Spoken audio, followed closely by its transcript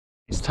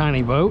This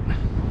tiny boat.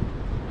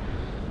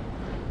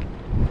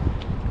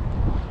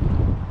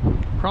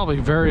 Probably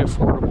very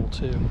affordable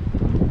too.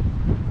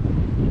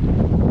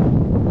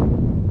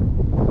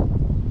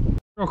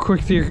 Real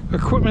quick, the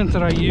equipment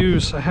that I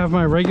use, I have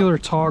my regular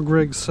Tautog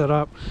rig set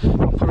up.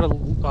 I'll put a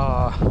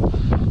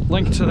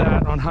link to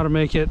that on how to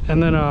make it,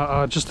 and then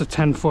just a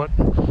 10-foot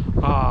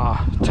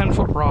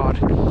rod.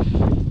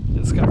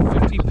 It's got a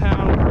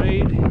 50-pound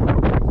braid,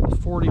 a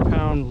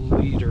 40-pound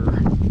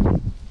leader.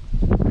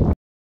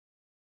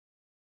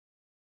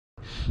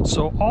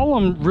 So all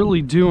I'm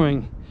really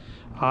doing,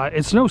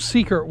 it's no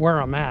secret where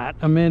I'm at.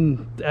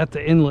 I'm at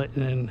the inlet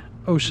in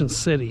Ocean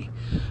City.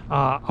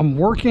 I'm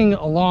working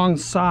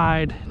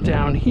alongside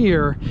down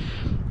here,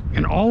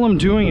 and all I'm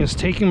doing is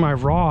taking my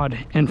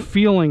rod and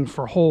feeling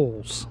for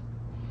holes,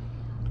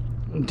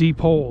 deep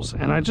holes,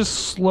 and I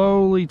just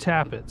slowly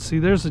tap it. See,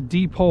 there's a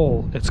deep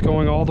hole. It's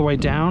going all the way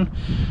down.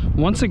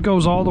 Once it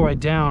goes all the way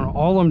down,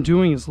 all I'm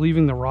doing is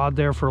leaving the rod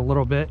there for a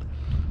little bit.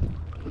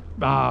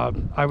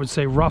 I would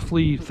say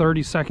roughly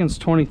 30 seconds,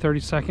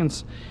 20-30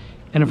 seconds.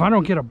 And if I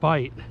don't get a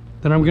bite,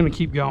 then I'm gonna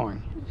keep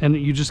going. And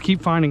you just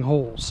keep finding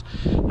holes.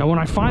 Now when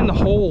I find the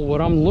hole,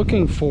 what I'm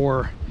looking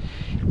for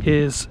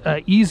is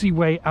an easy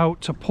way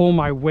out to pull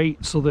my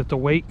weight so that the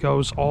weight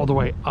goes all the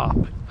way up.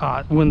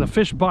 When the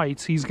fish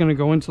bites, he's gonna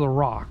go into the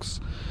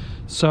rocks.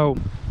 So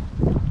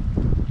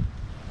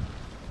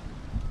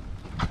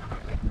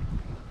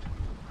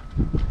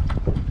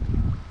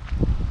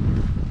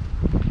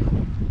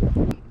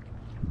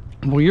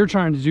what you're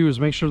trying to do is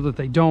make sure that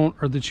they don't,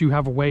 or that you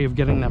have a way of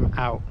getting them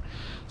out.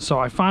 So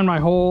I find my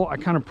hole, I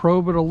kind of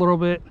probe it a little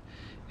bit,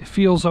 it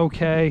feels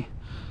okay,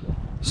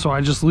 so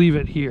I just leave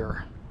it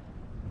here.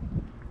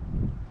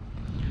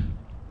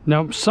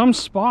 Now some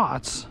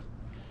spots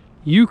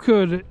you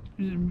could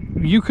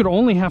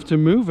only have to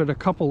move it a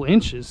couple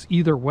inches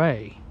either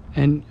way,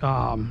 and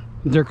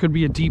there could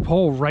be a deep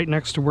hole right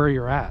next to where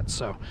you're at.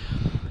 So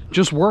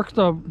just work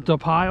the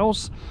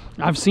piles.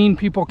 I've seen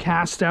people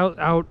cast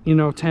out, you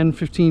know,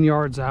 10-15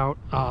 yards out,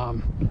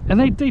 and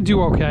they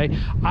do okay.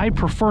 I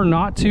prefer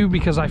not to,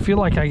 because I feel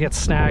like I get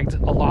snagged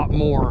a lot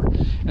more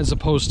as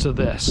opposed to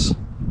this.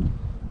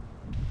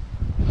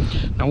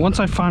 Now once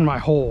I find my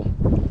hole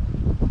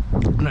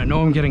and I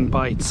know I'm getting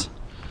bites,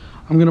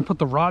 I'm gonna put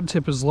the rod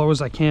tip as low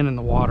as I can in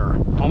the water,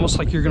 almost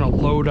like you're gonna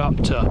load up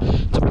to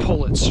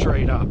pull it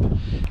straight up.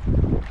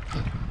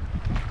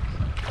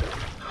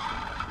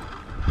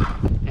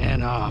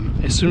 And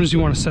as soon as you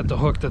want to set the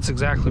hook, that's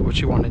exactly what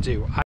you want to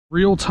do.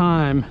 Real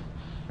time,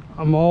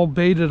 I'm all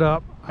baited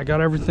up, I got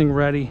everything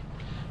ready,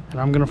 and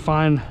I'm gonna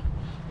find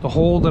the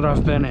hole that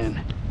I've been in,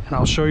 and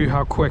I'll show you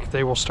how quick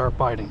they will start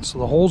biting. So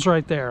the hole's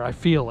right there, I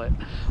feel it.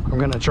 I'm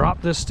gonna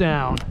drop this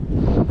down,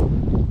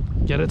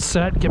 get it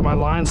set, get my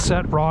line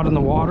set, rod in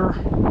the water,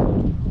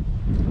 and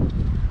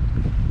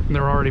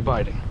they're already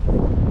biting.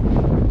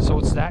 So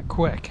it's that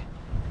quick.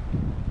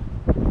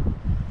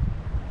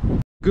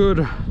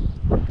 Good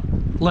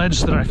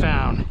ledge that I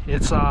found.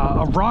 It's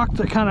a rock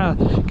that kind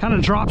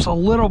of drops a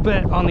little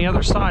bit on the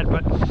other side,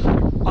 but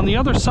on the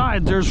other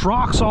side there's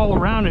rocks all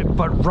around it,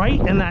 but right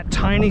in that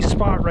tiny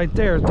spot right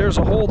there, there's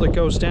a hole that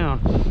goes down.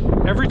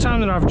 Every time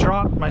that I've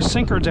dropped my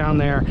sinker down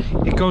there,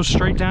 it goes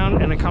straight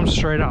down and it comes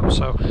straight up.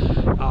 So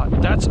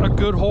that's a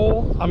good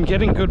hole. I'm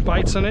getting good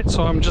bites in it,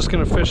 so I'm just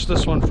gonna fish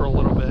this one for a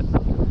little bit.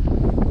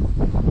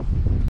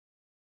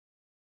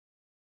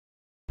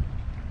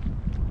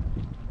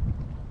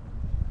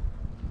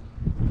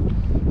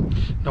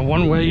 Now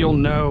one way you'll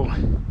know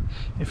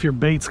if your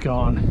bait's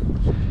gone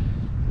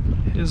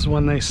is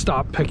when they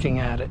stop picking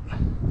at it.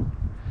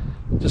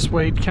 Just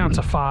wait, count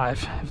to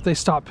 5. If they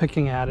stop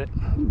picking at it,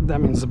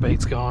 that means the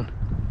bait's gone.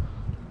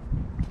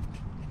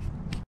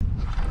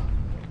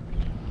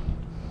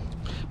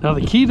 Now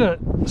the key to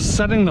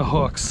setting the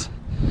hooks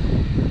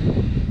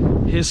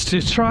is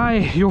to try,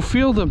 you'll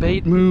feel the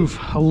bait move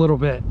a little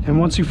bit, and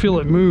once you feel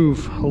it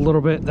move a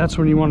little bit, that's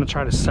when you want to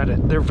try to set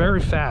it. They're very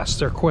fast,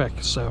 they're quick,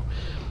 so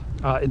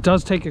it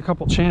does take a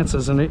couple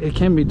chances, and it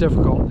can be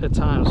difficult at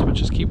times, but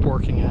just keep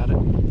working at it.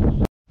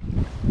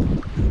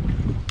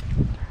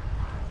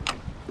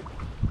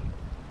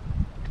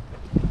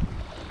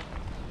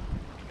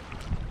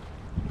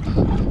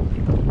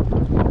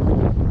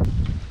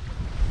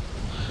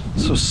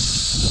 So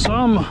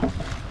some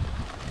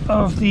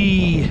of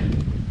the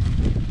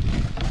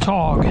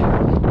Tautog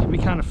can be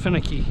kind of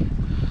finicky,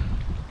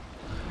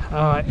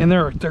 and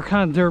they're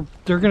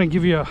gonna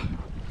give you a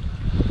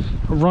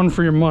run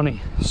for your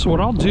money. So what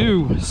I'll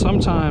do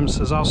sometimes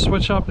is I'll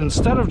switch up,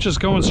 instead of just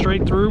going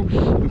straight through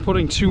and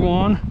putting 2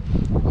 on,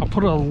 I'll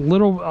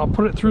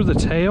put it through the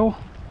tail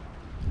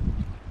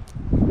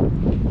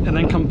and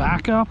then come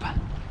back up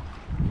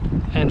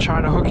and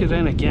try to hook it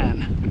in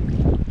again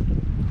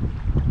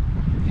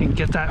and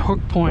get that hook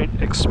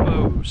point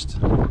exposed.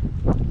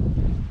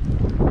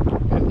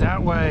 And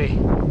that way,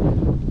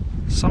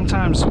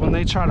 sometimes when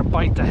they try to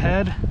bite the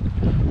head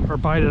or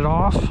bite it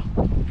off,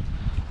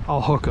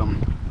 I'll hook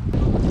them.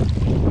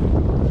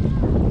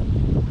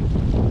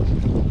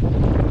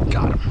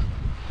 Got him.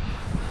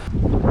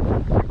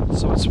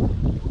 So it's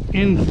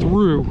in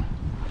through,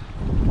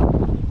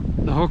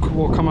 the hook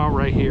will come out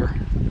right here.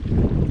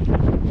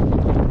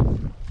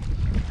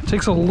 It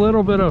takes a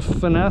little bit of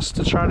finesse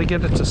to try to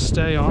get it to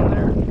stay on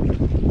there,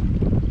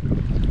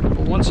 but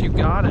once you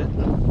got it,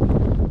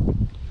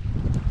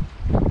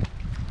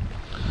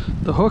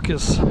 the hook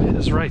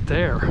is right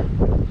there.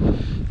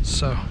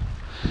 So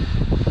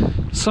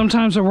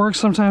sometimes it works,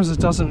 sometimes it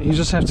doesn't. You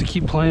just have to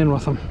keep playing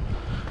with them.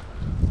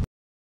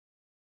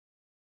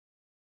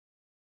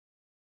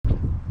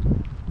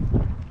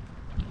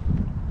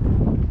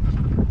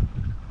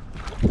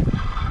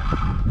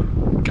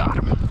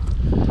 Got him.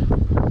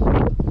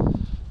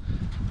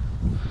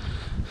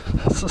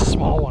 That's a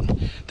small one.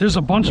 There's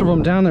a bunch of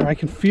them down there. I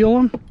can feel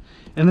them,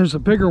 and there's a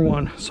bigger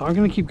one. So I'm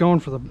gonna keep going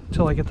for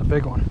till I get the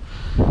big one.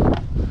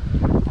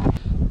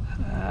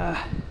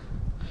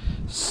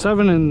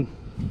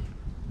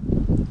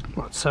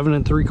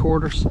 7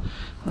 3/4.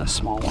 A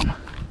small one.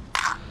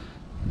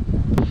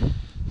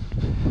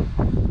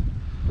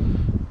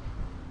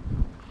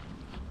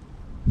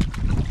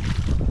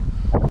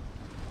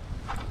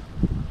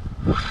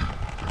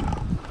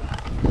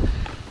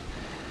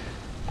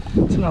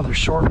 It's another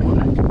short one.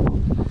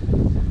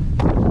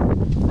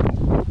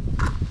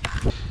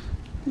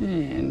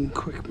 And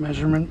quick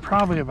measurement,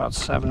 probably about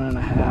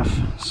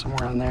 7.5,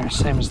 somewhere in there,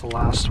 same as the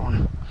last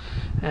one.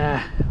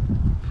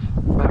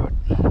 About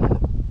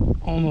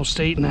almost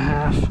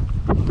 8.5.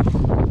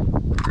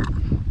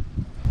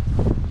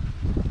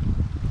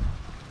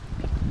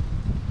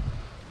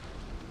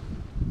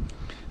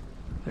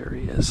 There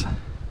he is.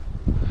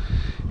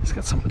 He's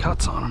got some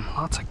cuts on him,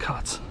 lots of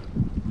cuts.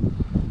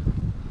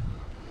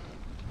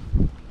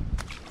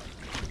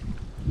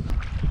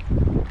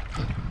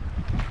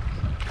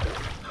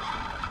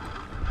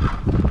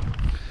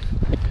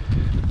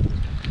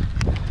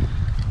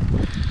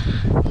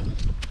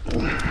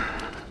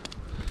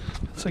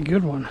 That's a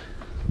good one.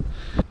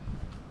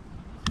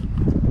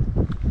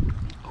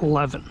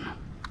 11.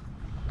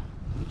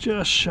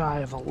 Just shy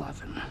of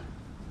 11.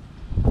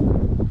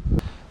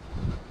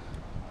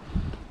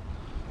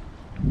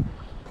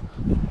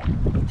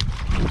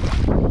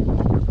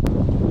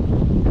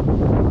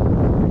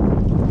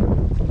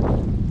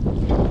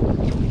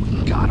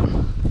 Got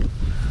him.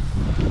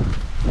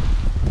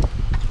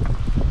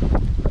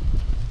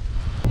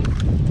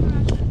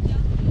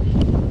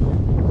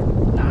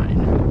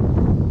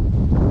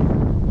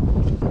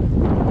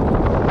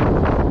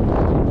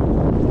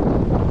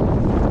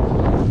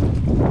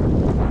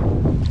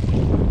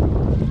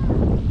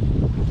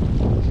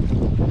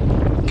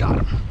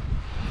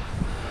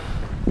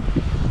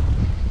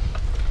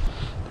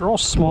 They're all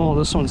small.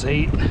 This one's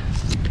 8.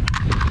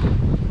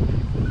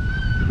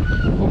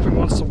 Hoping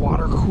once the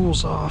water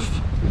cools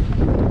off,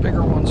 the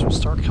bigger ones will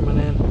start coming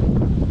in.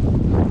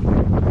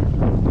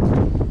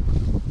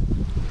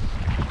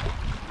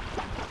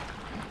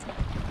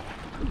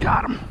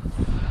 Got them.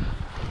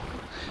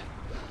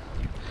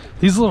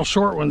 These little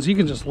short ones, you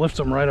can just lift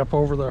them right up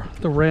over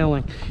the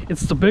railing.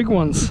 It's the big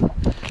ones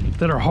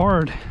that are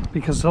hard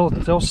because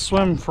they'll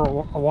swim for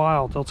a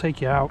while. They'll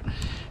take you out,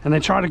 and they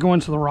try to go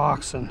into the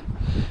rocks, and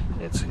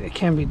it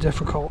can be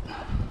difficult.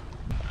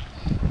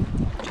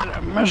 Get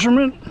a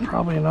measurement,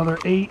 probably another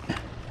 8,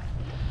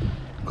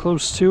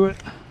 close to it.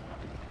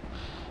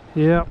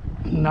 Yep,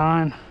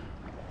 9.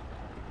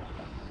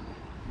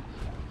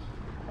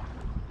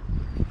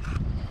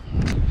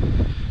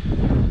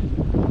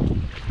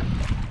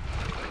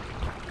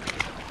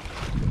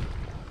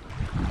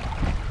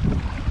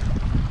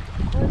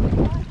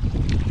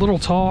 Little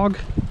tautog,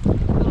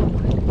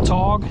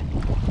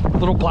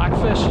 little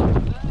blackfish.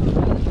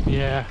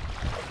 Yeah.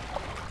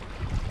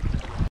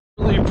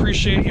 Really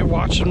appreciate you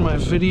watching my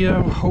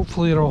video.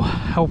 Hopefully it'll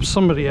help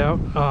somebody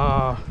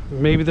out.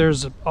 Maybe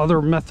there's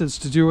other methods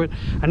to do it.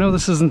 I know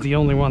this isn't the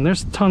only one.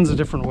 There's tons of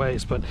different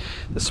ways, but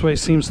this way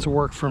seems to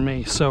work for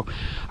me. So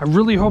I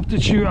really hope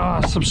that you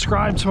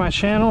subscribe to my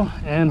channel,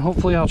 and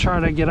hopefully I'll try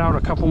to get out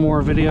a couple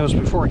more videos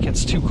before it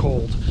gets too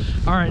cold.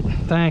 All right,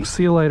 thanks.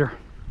 See you later.